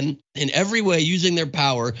again in every way using their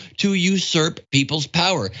power to usurp people's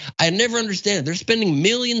power. I never understand it. They're spending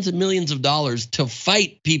millions and millions of dollars to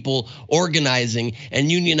fight people organizing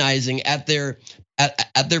and unionizing at their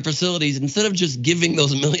facilities instead of just giving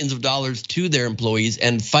those millions of dollars to their employees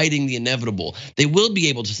and fighting the inevitable. They will be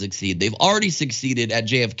able to succeed. They've already succeeded at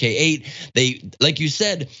JFK 8. They, like you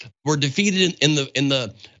said, were defeated in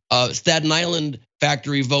the Staten Island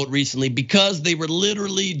factory vote recently because they were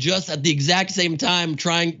literally just at the exact same time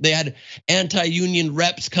they had anti-union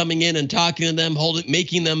reps coming in and talking to them,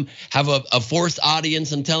 making them have a forced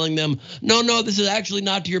audience and telling them, no, this is actually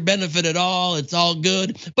not to your benefit at all. It's all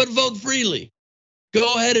good, but vote freely.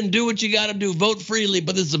 Go ahead and do what you got to do. Vote freely,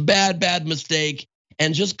 but this is a bad mistake,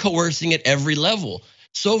 and just coercing at every level.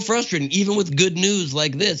 So frustrating. Even with good news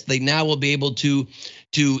like this, they now will be able to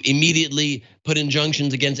immediately put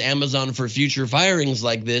injunctions against Amazon for future firings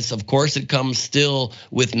like this. Of course, it comes still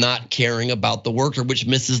with not caring about the worker, which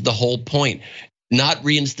misses the whole point. Not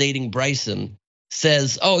reinstating Bryson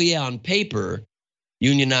says, oh yeah, on paper,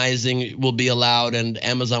 unionizing will be allowed and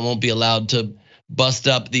Amazon won't be allowed to bust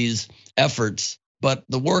up these efforts. But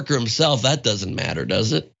the worker himself, that doesn't matter,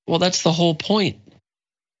 does it? Well, that's the whole point.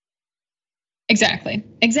 Exactly.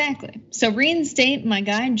 So reinstate my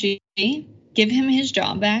guy, G. Give him his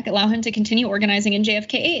job back, allow him to continue organizing in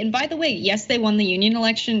JFK 8. And by the way, yes, they won the union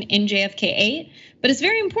election in JFK 8, but it's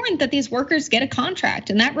very important that these workers get a contract,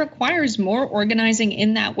 and that requires more organizing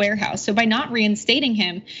in that warehouse. So by not reinstating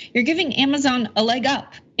him, you're giving Amazon a leg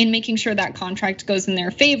up in making sure that contract goes in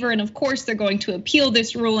their favor. And of course, they're going to appeal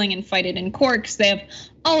this ruling and fight it in court because they have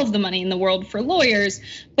all of the money in the world for lawyers.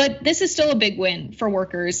 But this is still a big win for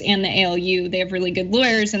workers and the ALU. They have really good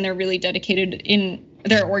lawyers and they're really dedicated in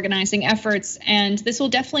their organizing efforts, and this will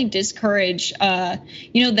definitely discourage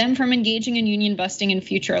them from engaging in union busting in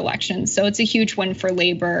future elections. So it's a huge win for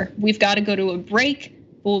labor. We've got to go to a break.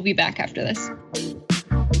 We'll be back after this.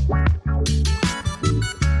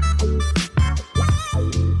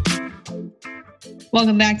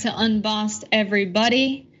 Welcome back to Unbossed,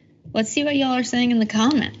 everybody. Let's see what y'all are saying in the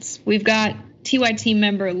comments. We've got TYT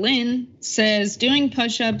member Lynn says, doing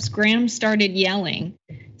push-ups, Graham started yelling,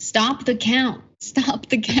 "Stop the count. Stop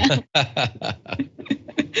the count."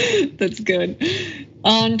 That's good.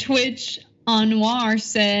 On Twitch, Anwar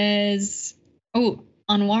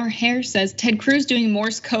Hair says, Ted Cruz doing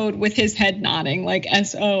Morse code with his head nodding like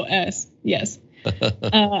SOS. Yes.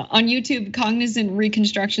 On YouTube, Cognizant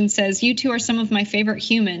Reconstruction says, you two are some of my favorite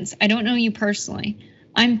humans. I don't know you personally.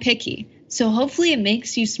 I'm picky. So hopefully it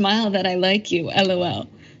makes you smile that I like you, LOL.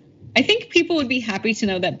 I think people would be happy to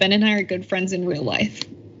know that Ben and I are good friends in real life.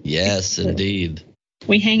 Yes, indeed.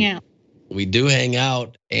 We hang out. We do hang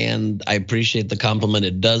out, and I appreciate the compliment.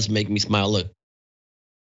 It does make me smile. Look.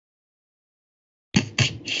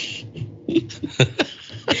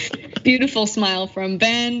 Beautiful smile from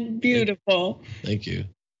Ben. Beautiful. Thank you.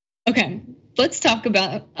 Okay, let's talk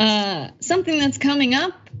about something that's coming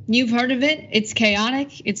up. You've heard of it. It's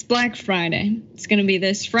chaotic. It's Black Friday. It's going to be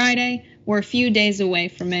this Friday. We're a few days away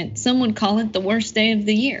from it. Some would call it the worst day of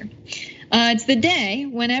the year. It's the day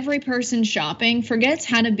when every person shopping forgets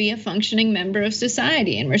how to be a functioning member of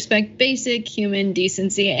society and respect basic human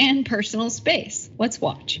decency and personal space. Let's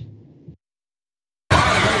watch.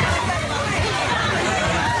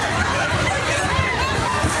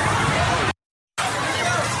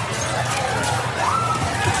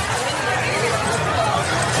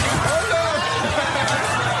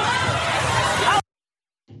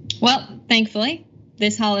 Well, thankfully,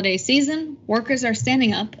 this holiday season, workers are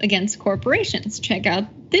standing up against corporations. Check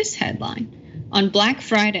out this headline. On Black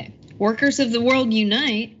Friday, workers of the world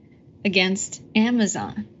unite against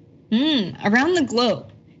Amazon. Around the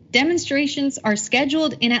globe, demonstrations are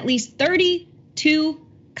scheduled in at least 32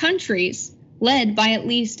 countries, led by at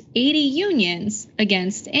least 80 unions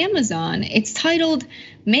against Amazon. It's titled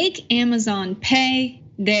Make Amazon Pay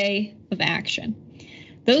Day of Action.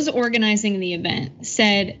 Those organizing the event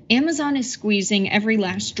said Amazon is squeezing every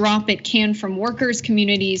last drop it can from workers,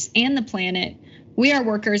 communities, and the planet. We are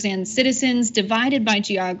workers and citizens divided by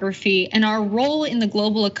geography and our role in the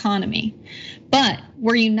global economy. But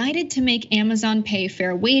we're united to make Amazon pay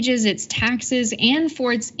fair wages, its taxes, and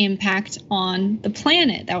for its impact on the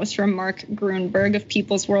planet. That was from Mark Grunberg of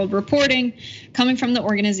People's World Reporting, coming from the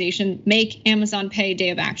organization Make Amazon Pay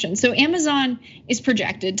Day of Action. So Amazon is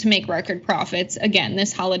projected to make record profits again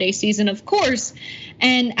this holiday season, of course.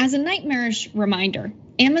 And as a nightmarish reminder,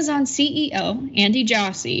 Amazon CEO Andy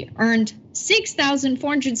Jassy earned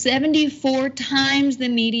 6,474 times the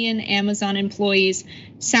median Amazon employee's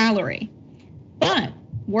salary. But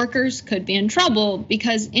workers could be in trouble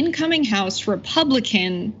because incoming House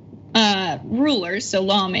Republican rulers, so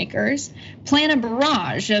lawmakers, plan a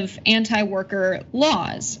barrage of anti-worker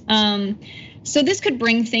laws. So this could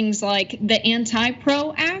bring things like the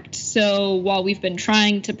Anti-Pro Act. So while we've been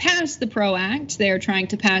trying to pass the Pro Act, they're trying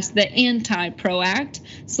to pass the Anti-Pro Act,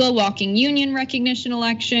 slow walking union recognition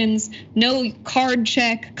elections, no card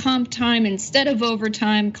check, comp time instead of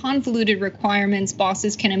overtime, convoluted requirements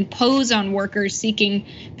bosses can impose on workers seeking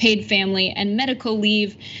paid family and medical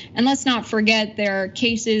leave. And let's not forget there are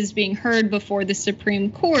cases being heard before the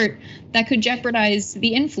Supreme Court that could jeopardize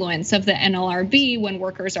the influence of the NLRB when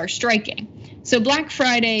workers are striking. So Black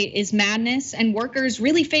Friday is madness, and workers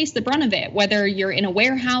really face the brunt of it, whether you're in a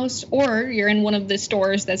warehouse or you're in one of the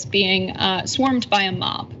stores that's being swarmed by a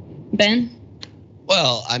mob. Ben?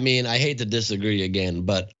 Well, I mean, I hate to disagree again,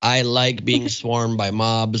 but I like being swarmed by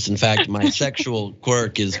mobs. In fact, my sexual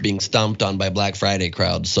quirk is being stomped on by Black Friday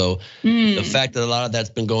crowds. So the fact that a lot of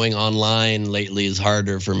that's been going online lately is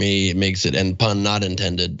harder for me. It makes it, and pun not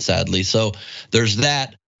intended, sadly. So there's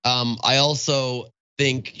that. I also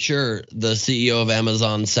think, sure, the CEO of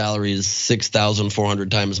Amazon's salary is 6,400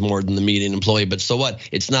 times more than the median employee, but so what?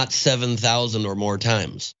 It's not 7,000 or more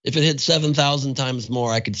times. If it hit 7,000 times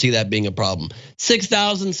more, I could see that being a problem.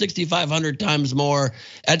 6,000, 6,500 times more,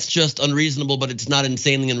 that's just unreasonable, but it's not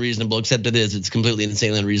insanely unreasonable, except it is. It's completely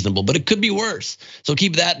insanely unreasonable, but it could be worse. So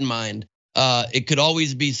keep that in mind. It could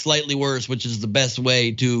always be slightly worse, which is the best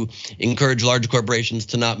way to encourage large corporations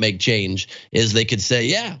to not make change, is they could say,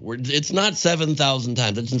 yeah, it's not 7,000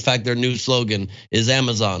 times. That's in fact their new slogan is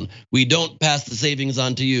Amazon. We don't pass the savings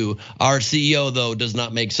on to you. Our CEO, though, does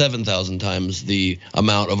not make 7,000 times the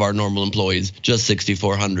amount of our normal employees, just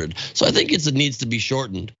 6,400. So I think it needs to be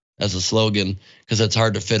shortened as a slogan because it's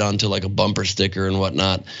hard to fit onto like a bumper sticker and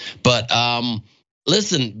whatnot. But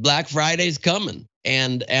listen, Black Friday's coming.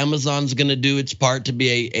 And Amazon's going to do its part to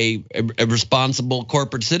be a responsible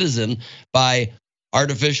corporate citizen by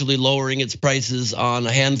artificially lowering its prices on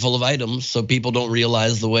a handful of items so people don't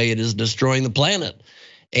realize the way it is destroying the planet.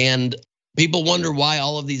 And people wonder why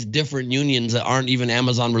all of these different unions that aren't even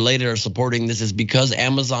Amazon related are supporting this is because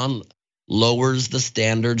Amazon lowers the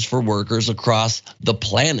standards for workers across the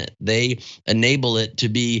planet. They enable it to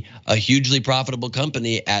be a hugely profitable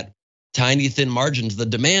company at tiny thin margins. The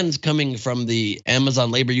demands coming from the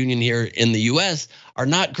Amazon labor union here in the US are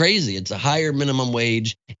not crazy. It's a higher minimum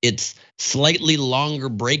wage. It's slightly longer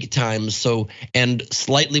break times, and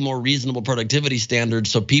slightly more reasonable productivity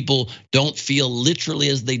standards so people don't feel literally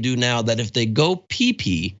as they do now that if they go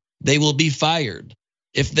pee-pee, they will be fired.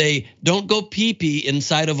 If they don't go pee-pee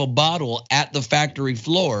inside of a bottle at the factory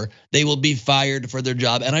floor, they will be fired for their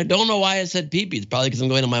job. And I don't know why I said pee-pee. It's probably because I'm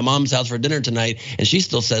going to my mom's house for dinner tonight, and she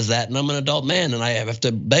still says that, and I'm an adult man, and I have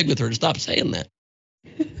to beg with her to stop saying that.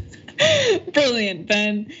 Brilliant,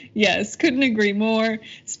 Ben. Yes, couldn't agree more.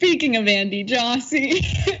 Speaking of Andy Jassy,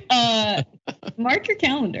 mark your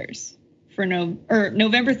calendars for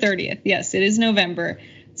November 30th. Yes, it is November.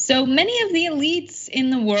 So many of the elites in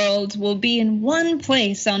the world will be in one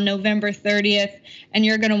place on November 30th, and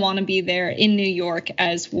you're going to want to be there in New York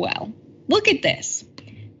as well. Look at this.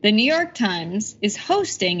 The New York Times is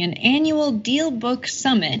hosting an annual Deal Book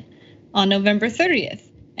Summit on November 30th.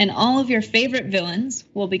 And all of your favorite villains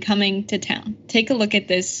will be coming to town. Take a look at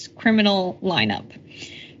this criminal lineup.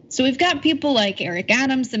 So we've got people like Eric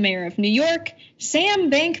Adams, the mayor of New York, Sam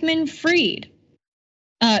Bankman-Fried,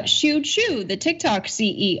 Shu Chu, the TikTok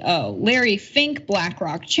CEO, Larry Fink,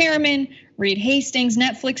 BlackRock chairman, Reed Hastings,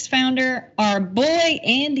 Netflix founder, our boy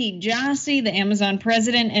Andy Jassy, the Amazon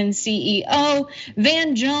president and CEO,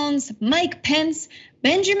 Van Jones, Mike Pence,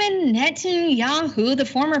 Benjamin Netanyahu, the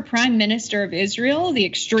former prime minister of Israel, the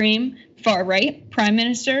extreme far-right prime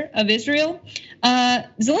minister of Israel.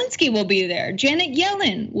 Zelensky will be there. Janet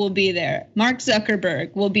Yellen will be there. Mark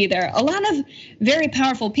Zuckerberg will be there. A lot of very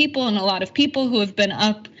powerful people and a lot of people who have been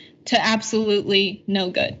up to absolutely no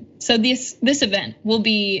good. So this event will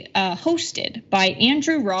be hosted by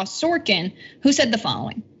Andrew Ross Sorkin, who said the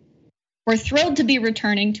following. We're thrilled to be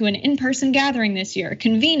returning to an in-person gathering this year,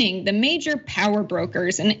 convening the major power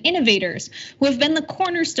brokers and innovators who have been the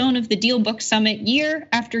cornerstone of the Deal Book Summit year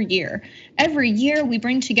after year. Every year, we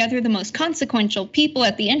bring together the most consequential people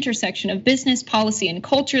at the intersection of business, policy, and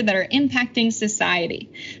culture that are impacting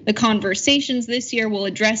society. The conversations this year will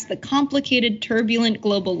address the complicated, turbulent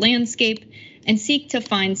global landscape and seek to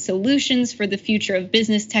find solutions for the future of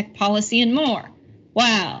business, tech policy, and more.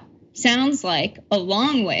 Wow. Sounds like a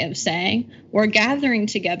long way of saying we're gathering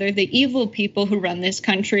together the evil people who run this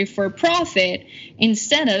country for profit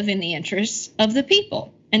instead of in the interests of the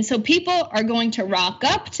people. And so people are going to rock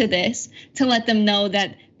up to this to let them know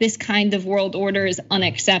that this kind of world order is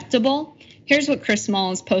unacceptable. Here's what Chris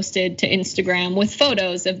Smalls posted to Instagram with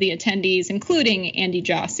photos of the attendees, including Andy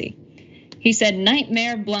Jassy. He said,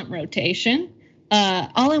 nightmare blunt rotation.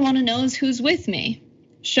 All I want to know is who's with me.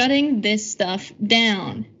 Shutting this stuff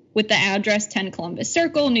down. With the address 10 Columbus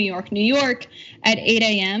Circle, New York, New York, at 8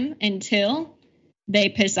 a.m. until they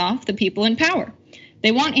piss off the people in power.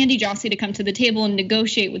 They want Andy Jassy to come to the table and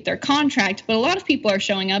negotiate with their contract, but a lot of people are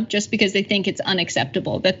showing up just because they think it's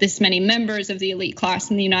unacceptable that this many members of the elite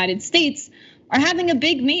class in the United States are having a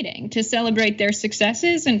big meeting to celebrate their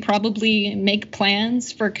successes and probably make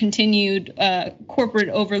plans for continued corporate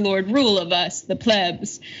overlord rule of us, the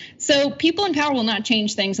plebs. So people in power will not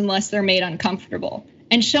change things unless they're made uncomfortable.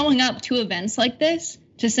 And showing up to events like this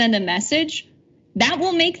to send a message, that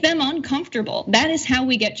will make them uncomfortable. That is how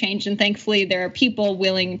we get change. And thankfully, there are people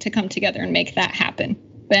willing to come together and make that happen.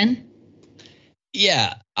 Ben?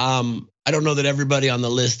 Yeah, I don't know that everybody on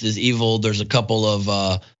the list is evil. There's a couple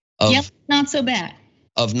of yep, not so bad.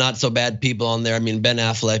 Of not so bad people on there. I mean, Ben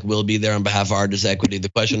Affleck will be there on behalf of Artist Equity. The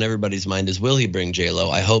question on everybody's mind is, will he bring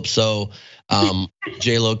J-Lo? I hope so.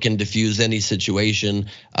 J-Lo can diffuse any situation.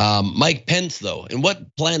 Mike Pence, though, in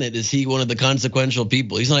what planet is he one of the consequential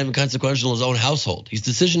people? He's not even consequential in his own household. He's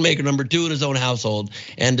decision maker number 2 in his own household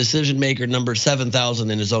and decision maker number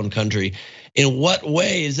 7,000 in his own country. In what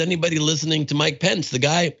way is anybody listening to Mike Pence? The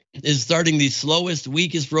guy is starting the slowest,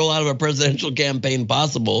 weakest rollout of a presidential campaign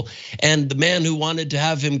possible. And the man who wanted to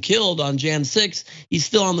have him killed on Jan 6, he's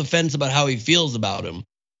still on the fence about how he feels about him.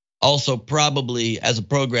 Also, probably as a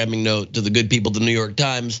programming note to the good people at the New York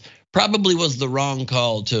Times, probably was the wrong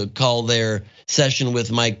call to call their session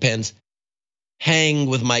with Mike Pence hang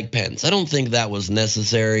with Mike Pence. I don't think that was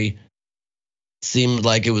necessary. Seemed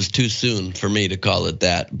like it was too soon for me to call it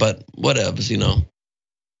that, but whatevs, you know.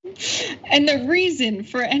 And the reason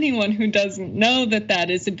for anyone who doesn't know that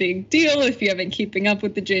is a big deal, if you haven't been keeping up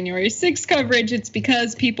with the January 6th coverage, it's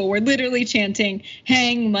because people were literally chanting,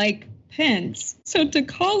 hang Mike Pence. So to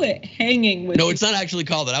call it hanging with— No, it's not actually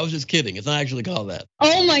called that. I was just kidding. It's not actually called that.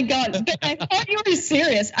 Oh my God, I thought you were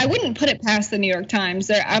serious. I wouldn't put it past the New York Times.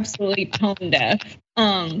 They're absolutely tone deaf.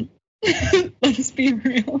 Let's be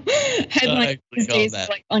real. Headlines these days are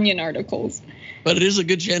like Onion articles. But it is a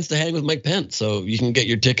good chance to hang with Mike Pence, so you can get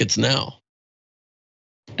your tickets now.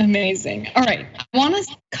 Amazing. All right, I want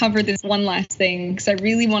to cover this one last thing because I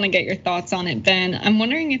really want to get your thoughts on it, Ben. I'm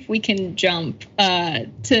wondering if we can jump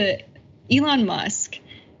to Elon Musk.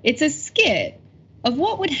 It's a skit of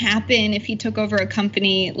what would happen if he took over a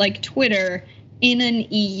company like Twitter in an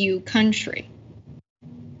EU country.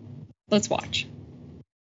 Let's watch.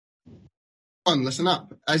 Listen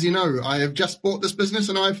up. As you know, I have just bought this business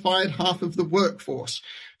and I've fired half of the workforce.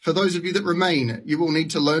 For those of you that remain, you will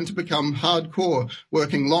need to learn to become hardcore,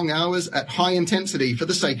 working long hours at high intensity for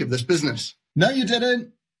the sake of this business. No, you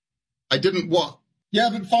didn't. I didn't what? You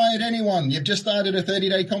haven't fired anyone. You've just started a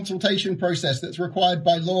 30-day consultation process that's required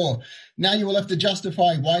by law. Now you will have to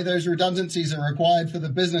justify why those redundancies are required for the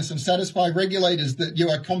business and satisfy regulators that you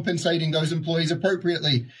are compensating those employees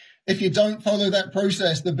appropriately. If you don't follow that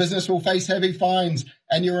process, the business will face heavy fines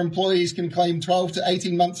and your employees can claim 12 to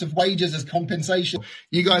 18 months of wages as compensation.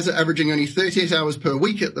 You guys are averaging only 38 hours per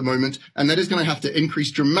week at the moment, and that is going to have to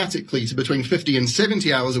increase dramatically to between 50 and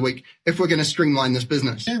 70 hours a week if we're going to streamline this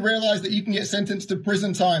business. Do you realize that you can get sentenced to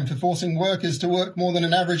prison time for forcing workers to work more than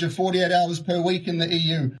an average of 48 hours per week in the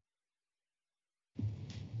EU?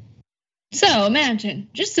 So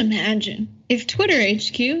just imagine if Twitter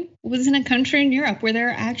HQ was in a country in Europe where there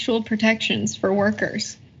are actual protections for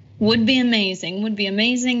workers. Would be amazing,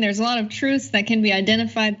 There's a lot of truths that can be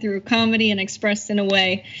identified through comedy and expressed in a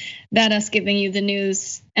way that us giving you the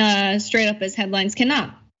news straight up as headlines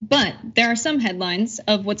cannot. But there are some headlines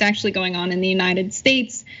of what's actually going on in the United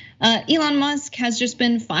States. Elon Musk has just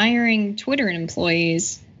been firing Twitter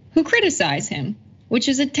employees who criticize him, which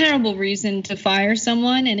is a terrible reason to fire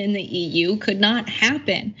someone, and in the EU could not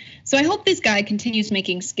happen. So I hope this guy continues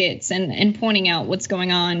making skits and pointing out what's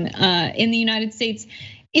going on in the United States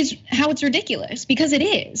is how it's ridiculous, because it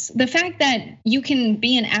is. The fact that you can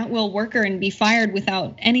be an at-will worker and be fired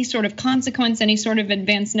without any sort of consequence, any sort of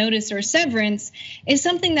advance notice or severance is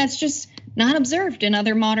something that's just not observed in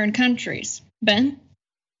other modern countries. Ben?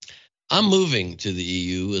 I'm moving to the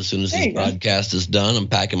EU as soon as this broadcast is done. I'm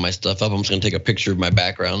packing my stuff up. I'm just gonna take a picture of my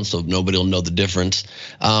background so nobody will know the difference.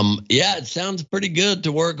 Yeah, it sounds pretty good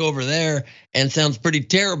to work over there and sounds pretty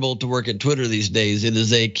terrible to work at Twitter these days. It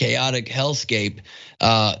is a chaotic hellscape,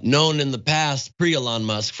 known in the past, pre-Elon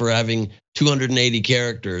Musk, for having 280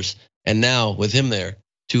 characters. And now with him there,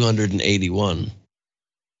 281.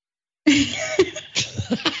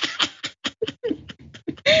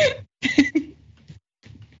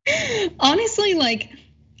 Honestly,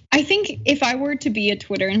 I think if I were to be a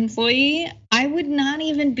Twitter employee, I would not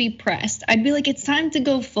even be pressed. I'd be like, it's time to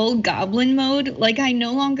go full Goblin mode. I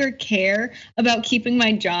no longer care about keeping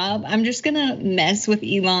my job. I'm just gonna mess with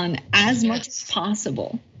Elon as much as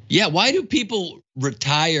possible. Yeah, why do people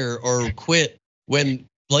retire or quit when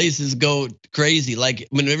places go crazy? Like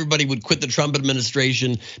when everybody would quit the Trump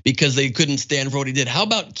administration because they couldn't stand for what he did. How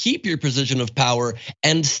about keep your position of power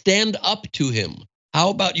and stand up to him? How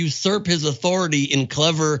about usurp his authority in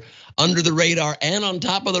clever, under the radar and on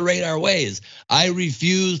top of the radar ways? I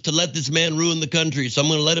refuse to let this man ruin the country, so I'm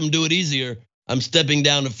gonna let him do it easier. I'm stepping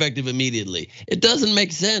down effective immediately. It doesn't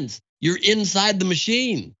make sense. You're inside the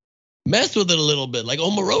machine. Mess with it a little bit like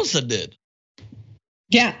Omarosa did.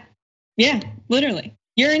 Yeah, literally.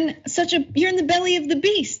 You're in the belly of the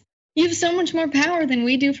beast. You have so much more power than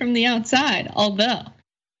we do from the outside, although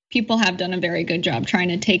people have done a very good job trying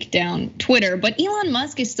to take down Twitter, but Elon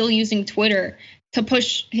Musk is still using Twitter to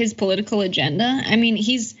push his political agenda. I mean,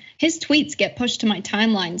 his tweets get pushed to my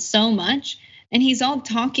timeline so much, and he's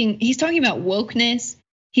talking about wokeness.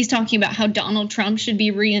 He's talking about how Donald Trump should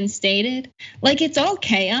be reinstated. It's all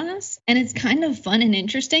chaos, and it's kind of fun and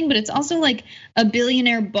interesting, but it's also like a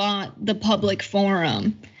billionaire bought the public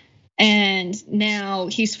forum. And now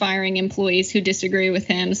he's firing employees who disagree with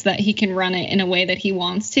him so that he can run it in a way that he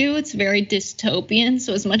wants to. It's very dystopian.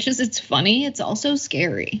 So as much as it's funny, it's also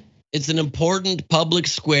scary. It's an important public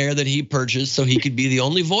square that he purchased so he could be the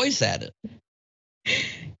only voice at it.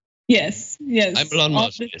 Yes. I'm Elon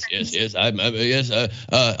Musk. Yes.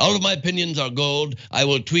 All of my opinions are gold. I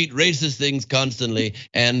will tweet racist things constantly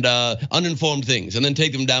and uninformed things, and then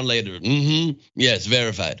take them down later. Yes,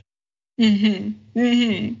 verified. He's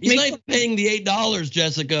not even paying the $8,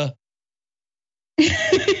 Jessica.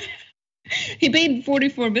 He paid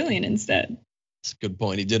 44 billion instead. That's a good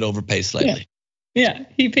point. He did overpay slightly. Yeah,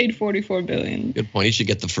 he paid 44 billion. Good point. He should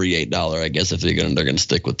get the free $8, I guess, if they're gonna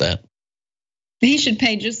stick with that. He should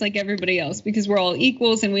pay just like everybody else because we're all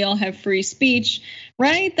equals and we all have free speech,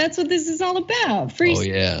 right? That's what this is all about. Free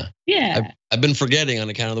speech. Yeah. I've been forgetting on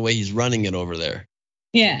account of the way he's running it over there.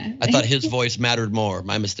 Yeah. I thought his voice mattered more.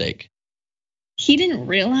 My mistake. He didn't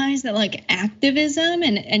realize that activism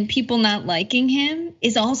and people not liking him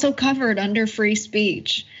is also covered under free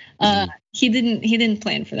speech. He didn't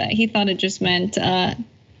plan for that. He thought it just meant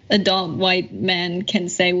adult white men can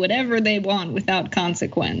say whatever they want without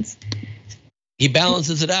consequence. He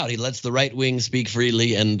balances it out. He lets the right wing speak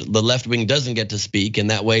freely and the left wing doesn't get to speak. And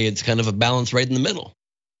that way it's kind of a balance right in the middle.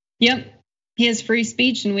 Yep. He has free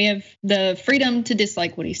speech and we have the freedom to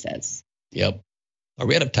dislike what he says. Yep. Are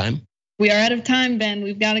we out of time? We are out of time, Ben.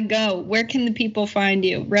 We've got to go. Where can the people find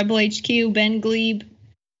you? Rebel HQ, Ben Glebe.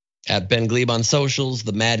 At Ben Glebe on socials.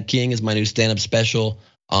 The Mad King is my new stand-up special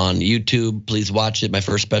on YouTube. Please watch it. My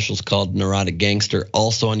first special is called Neurotic Gangster,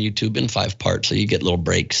 also on YouTube in 5 parts, so you get little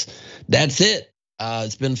breaks. That's it.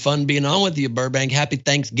 It's been fun being on with you, Burbank. Happy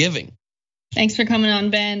Thanksgiving. Thanks for coming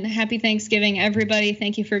on, Ben. Happy Thanksgiving, everybody.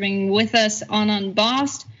 Thank you for being with us on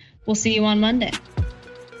Unbossed. We'll see you on Monday.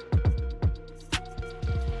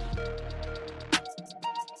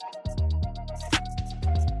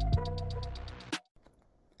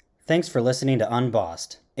 Thanks for listening to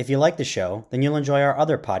Unbossed. If you like the show, then you'll enjoy our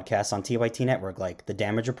other podcasts on TYT Network like The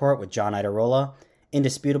Damage Report with John Idarola,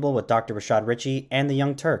 Indisputable with Dr. Rashad Ritchie, and The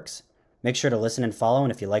Young Turks. Make sure to listen and follow,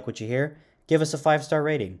 and if you like what you hear, give us a 5-star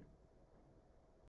rating.